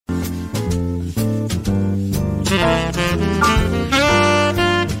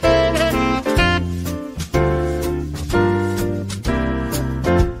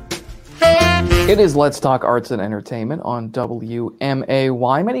It is Let's Talk Arts and Entertainment on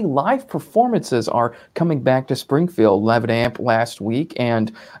WMAY. Many live performances are coming back to Springfield. Levitt Amp last week,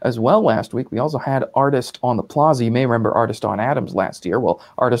 and as well last week, we also had Artist on the Plaza. You may remember Artist on Adams last year. Well,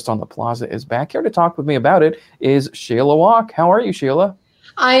 Artist on the Plaza is back. Here to talk with me about it is Sheila Walk. How are you, Sheila?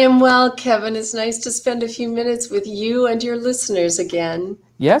 I am well, Kevin. It's nice to spend a few minutes with you and your listeners again.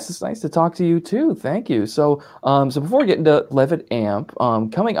 Yes, it's nice to talk to you too. Thank you. So before we get into Levitt Amp,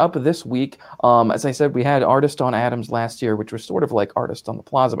 coming up this week, as I said, we had Artist on Adams last year, which was sort of like Artist on the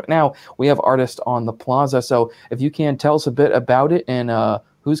Plaza, but now we have Artist on the Plaza. So if you can tell us a bit about it and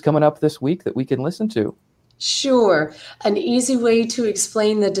who's coming up this week that we can listen to. Sure. An easy way to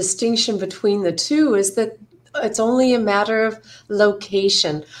explain the distinction between the two is that it's only a matter of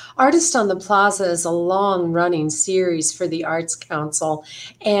location. Artist on the Plaza is a long-running series for the Arts Council,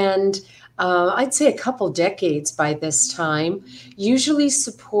 and I'd say a couple decades by this time, usually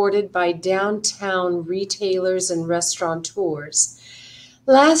supported by downtown retailers and restaurateurs.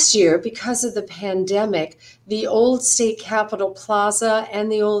 Last year, because of the pandemic, the Old State Capitol Plaza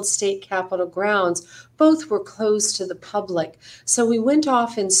and the Old State Capitol grounds both were closed to the public. So we went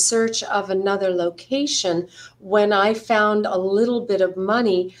off in search of another location when I found a little bit of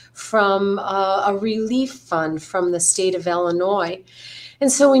money from a relief fund from the state of Illinois.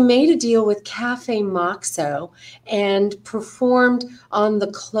 And so we made a deal with Cafe Moxo and performed on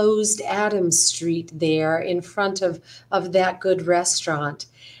the closed Adams Street there in front of that good restaurant.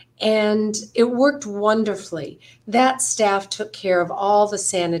 And it worked wonderfully. That staff took care of all the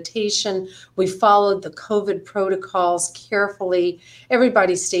sanitation. We followed the COVID protocols carefully.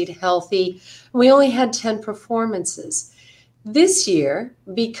 Everybody stayed healthy. We only had 10 performances. This year,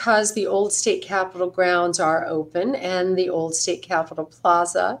 because the Old State Capitol grounds are open and the Old State Capitol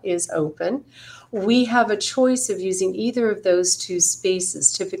Plaza is open, we have a choice of using either of those two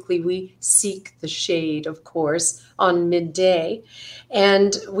spaces. Typically, we seek the shade, of course, on midday.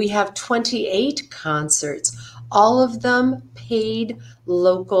 And we have 28 concerts, all of them paid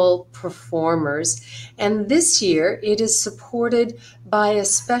local performers. And this year, it is supported by a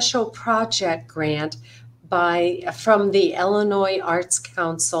special project grant from the Illinois Arts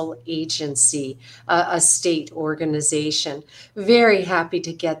Council Agency, a state organization. Very happy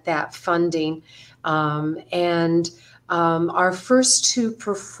to get that funding. Our first two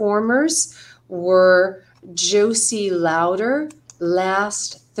performers were Josie Lauder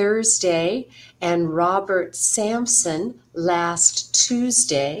last Thursday and Robert Sampson last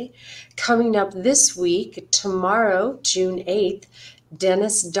Tuesday. Coming up this week, tomorrow, June 8th,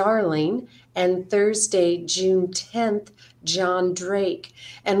 Dennis Darling, and Thursday, June 10th, John Drake.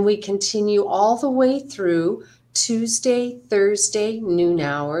 And we continue all the way through Tuesday, Thursday, noon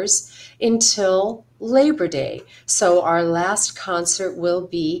hours until Labor Day. So our last concert will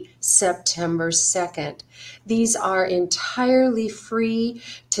be September 2nd. These are entirely free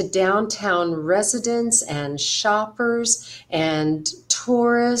to downtown residents and shoppers and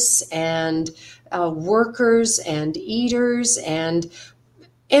tourists and workers and eaters, and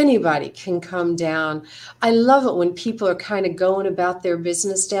anybody can come down. I love it when people are kind of going about their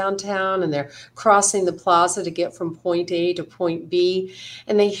business downtown and they're crossing the plaza to get from point A to point B,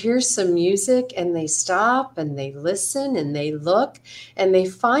 and they hear some music and they stop and they listen and they look and they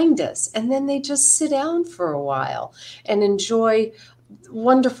find us, and then they just sit down for a while and enjoy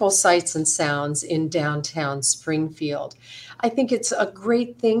wonderful sights and sounds in downtown Springfield. I think it's a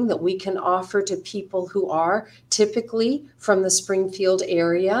great thing that we can offer to people who are typically from the Springfield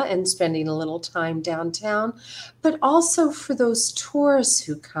area and spending a little time downtown, but also for those tourists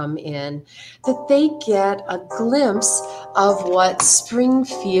who come in, that they get a glimpse of what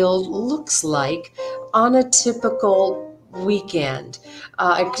Springfield looks like on a typical weekend,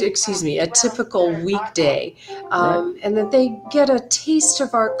 a typical weekday, and that they get a taste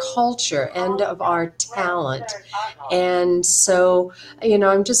of our culture and of our talent. And so,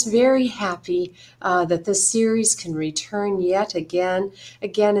 I'm just very happy that this series can return yet again.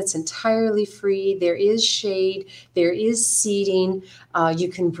 Again, it's entirely free. There is shade. There is seating. You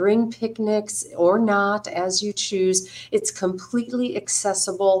can bring picnics or not, as you choose. It's completely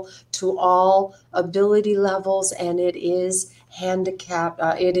accessible to all ability levels, and it is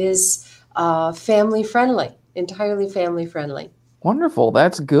family friendly, entirely family friendly. Wonderful.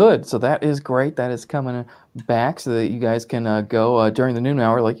 That's good. So that is great. That is coming back so that you guys can go during the noon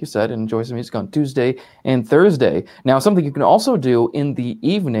hour, like you said, and enjoy some music on Tuesday and Thursday. Now, something you can also do in the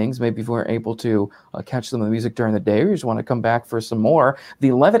evenings, maybe if we weren't able to catch some of the music during the day, or you just want to come back for some more,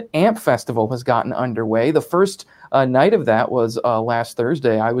 the Levitt Amp Festival has gotten underway. The first night of that was last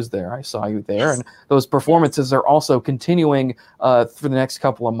Thursday. I was there. I saw you there. Yes. And those performances are also continuing for the next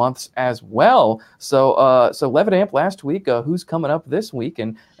couple of months as well. So Levitt Amp last week, who's coming up this week,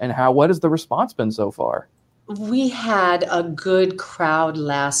 and what has the response been so far? We had a good crowd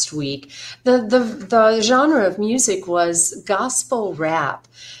last week. The genre of music was gospel rap.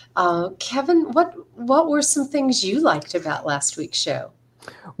 Kevin, what were some things you liked about last week's show?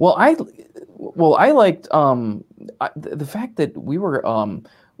 Well, I liked the fact that we were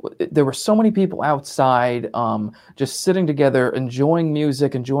there were so many people outside, just sitting together, enjoying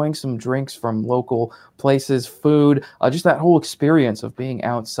music, enjoying some drinks from local places, food, just that whole experience of being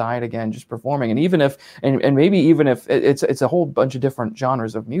outside again, just performing. And even if, and maybe even if it's a whole bunch of different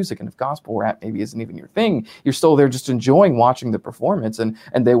genres of music, and if gospel rap maybe isn't even your thing, you're still there just enjoying watching the performance. And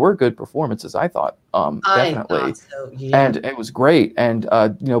they were good performances, I thought, definitely. I thought so, yeah. And it was great. And,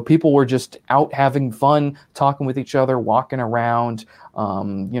 people were just out having fun, talking with each other, walking around.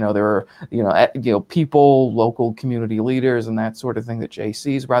 There were, people, local community leaders and that sort of thing that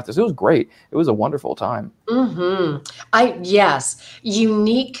JC's brought this. It was great. It was a wonderful time. Yes,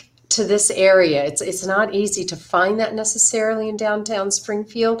 unique to this area. It's not easy to find that necessarily in downtown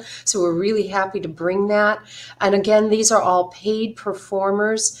Springfield. So we're really happy to bring that. And again, these are all paid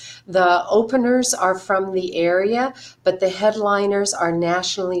performers. The openers are from the area, but the headliners are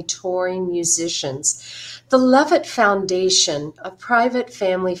nationally touring musicians. The Levitt Foundation, a private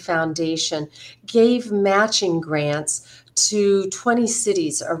family foundation, gave matching grants to 20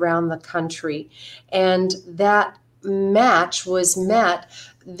 cities around the country. And that match was met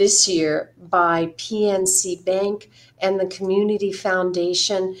this year by PNC Bank and the Community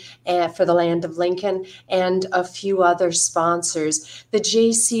Foundation for the Land of Lincoln and a few other sponsors. The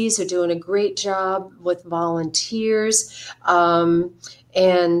JCs are doing a great job with volunteers. And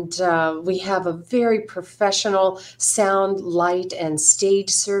we have a very professional sound, light, and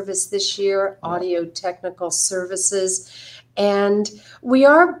stage service this year, audio technical services. And we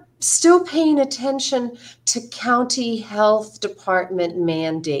are still paying attention to county health department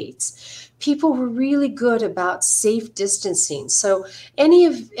mandates. People were really good about safe distancing. So any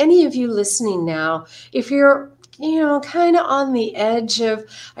of you listening now, if you're kind of on the edge of,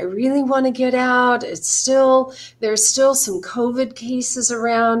 I really want to get out. There's still some COVID cases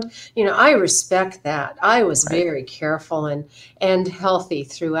around. I respect that. I was very careful and healthy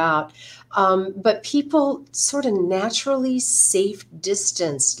throughout. But people sort of naturally safe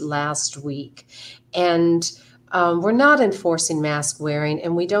distanced last week. And we're not enforcing mask wearing,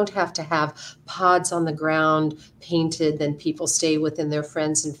 and we don't have to have pods on the ground painted, then people stay within their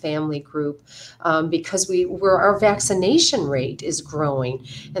friends and family group because our vaccination rate is growing.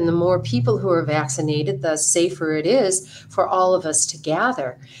 And the more people who are vaccinated, the safer it is for all of us to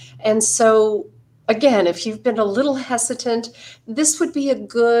gather. And so, again, if you've been a little hesitant, this would be a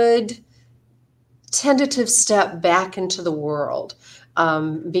good tentative step back into the world.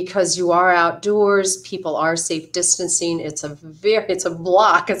 Because you are outdoors, people are safe distancing. It's a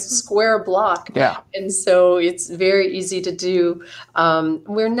block, it's a square block. Yeah. And so it's very easy to do.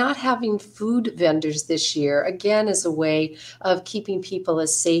 We're not having food vendors this year, again, as a way of keeping people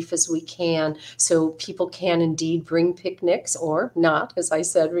as safe as we can. So people can indeed bring picnics or not, as I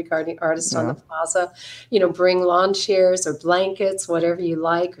said, regarding Artist on the Plaza, bring lawn chairs or blankets, whatever you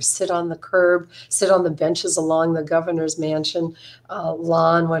like, or sit on the curb, sit on the benches along the governor's mansion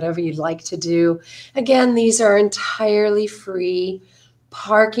lawn, whatever you'd like to do. Again, these are entirely free.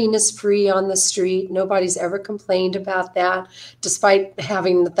 Parking is free on the street. Nobody's ever complained about that, despite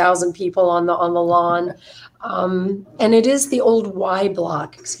having 1,000 people on the lawn. And it is the old Y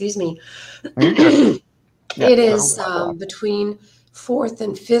block, excuse me. It is between 4th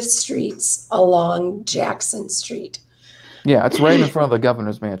and 5th Streets along Jackson Street. Yeah, it's right in front of the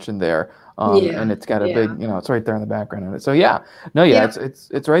governor's mansion there. And it's got a big, it's right there in the background of it. So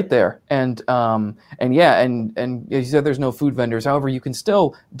it's right there. And as you said, there's no food vendors. However, you can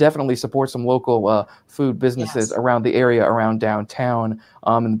still definitely support some local food businesses around the area, around downtown,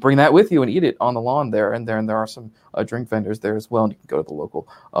 and bring that with you and eat it on the lawn there. And there are some drink vendors there as well, and you can go to the local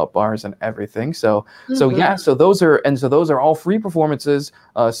bars and everything. So those are all free performances.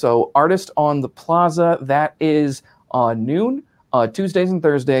 So Artist on the Plaza, that is noon. Tuesdays and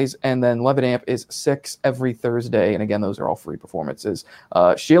Thursdays, and then Levitt Amp is 6 every Thursday. And again, those are all free performances.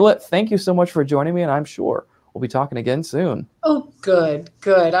 Sheila, thank you so much for joining me, and I'm sure we'll be talking again soon. Oh, good,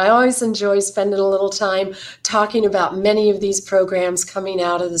 good. I always enjoy spending a little time talking about many of these programs coming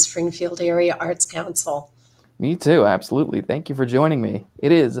out of the Springfield Area Arts Council. Me too, absolutely. Thank you for joining me.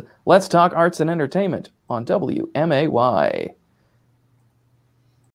 It is Let's Talk Arts and Entertainment on WMAY.